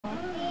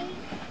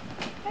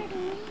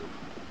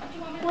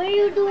are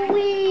you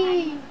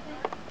doing?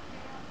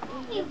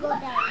 You go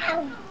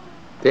down.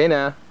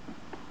 Dana.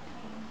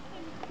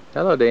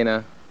 Hello,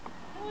 Dana.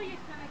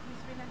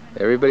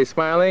 Everybody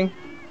smiling?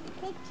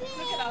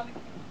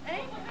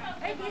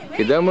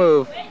 Okay, don't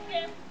move.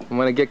 I'm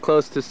gonna get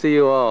close to see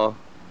you all.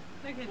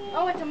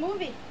 Oh, it's a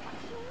movie.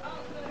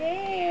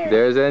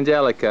 There's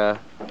Angelica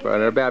for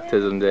her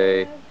baptism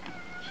day.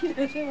 She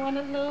doesn't want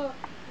to look.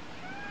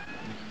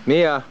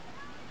 Mia.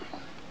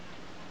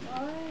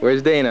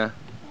 Where's Dana?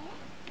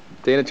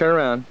 Dana, turn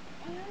around.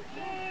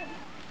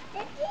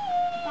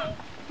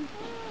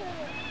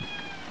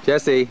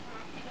 Jesse.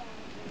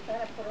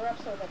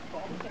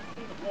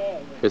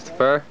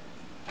 Christopher.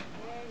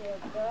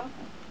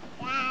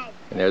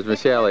 And there's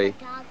Michelle. I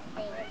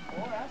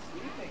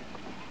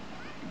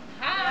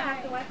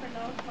have to wipe her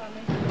nose for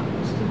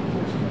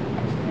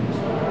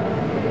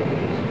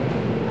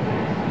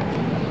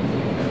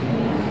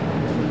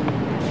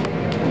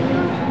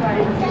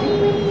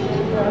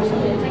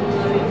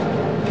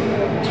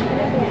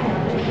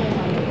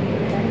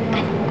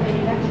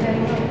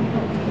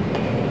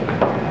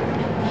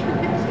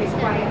Stay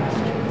quiet.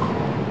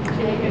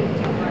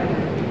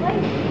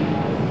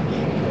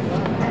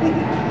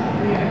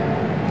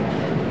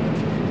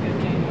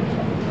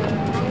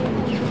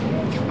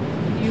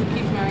 You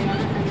keep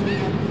Mariana and me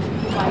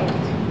quiet.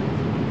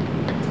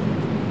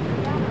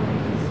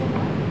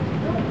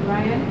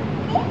 Ryan,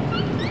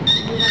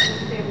 you have to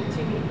stay with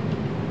Timmy.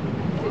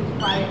 Sit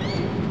quietly.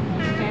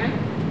 Understand?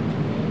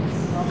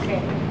 Okay.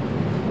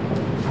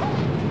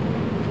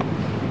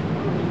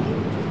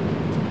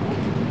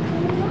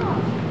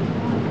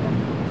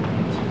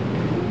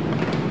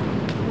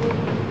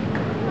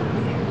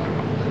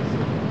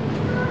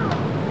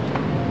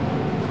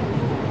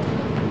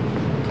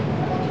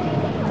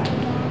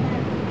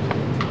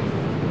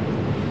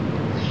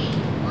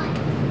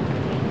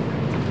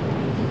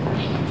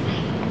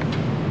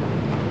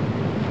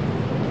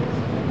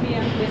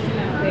 Listen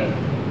and obey.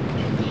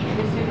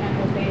 Listen and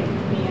obey,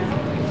 Mia.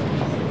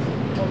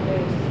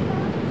 Obey.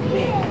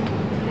 Obey.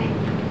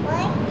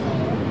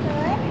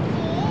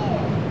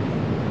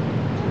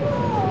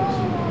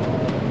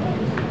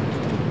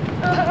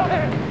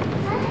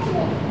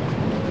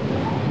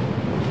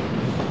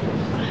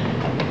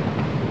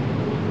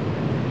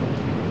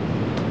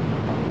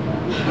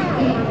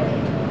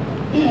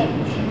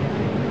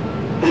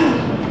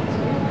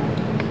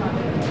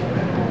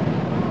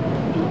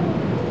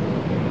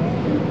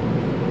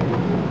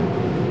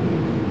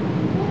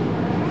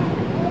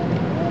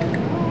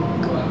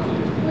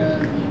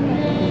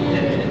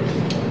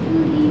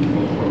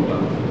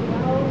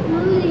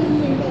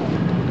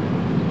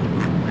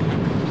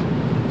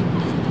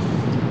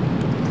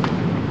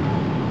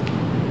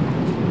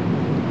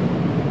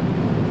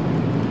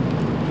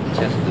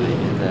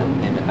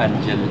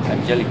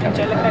 Angelica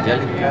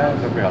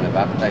Gabriela,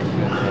 baptized you in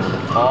the name of the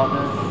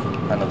Father,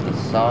 and of the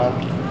Son,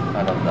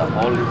 and of the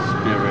Holy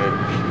Spirit.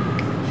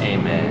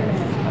 Amen.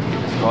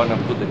 Just go on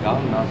and put the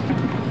gown now.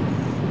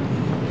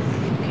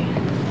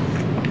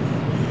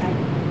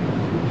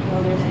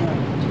 Well, there's no.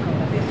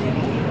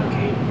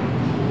 Okay.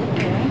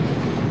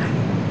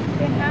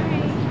 Say hi.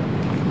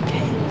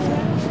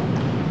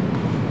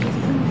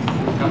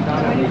 Come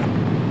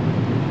down.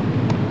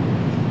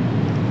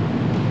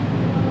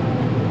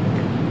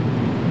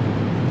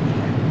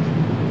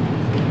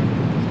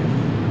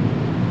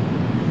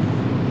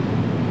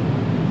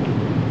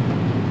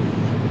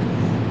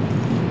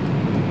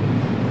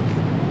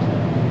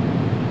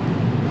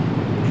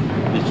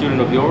 Children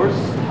of yours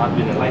have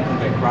been enlightened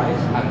by Christ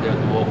and they're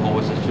to walk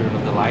always as children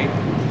of the light.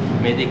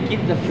 May they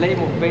keep the flame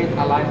of faith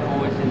alive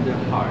always in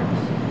their hearts.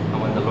 And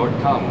when the Lord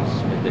comes,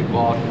 may they go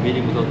out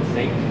meeting with all the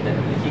saints in the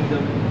heavenly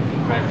kingdom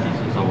in Christ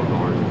Jesus our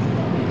Lord.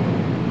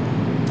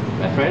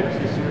 My friends,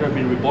 the children have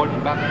been reborn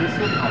in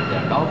baptism and they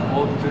are now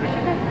all children.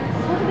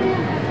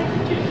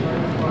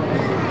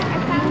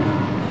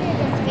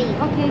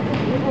 Okay,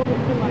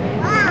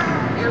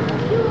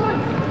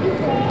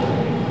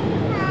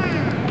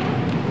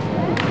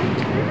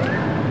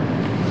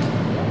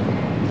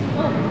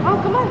 oh,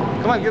 come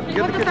on. Come on, get the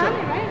kids up.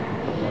 Right?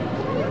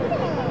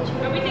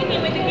 Are we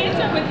taking with the kids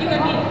or with you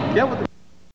and me? Yeah, with the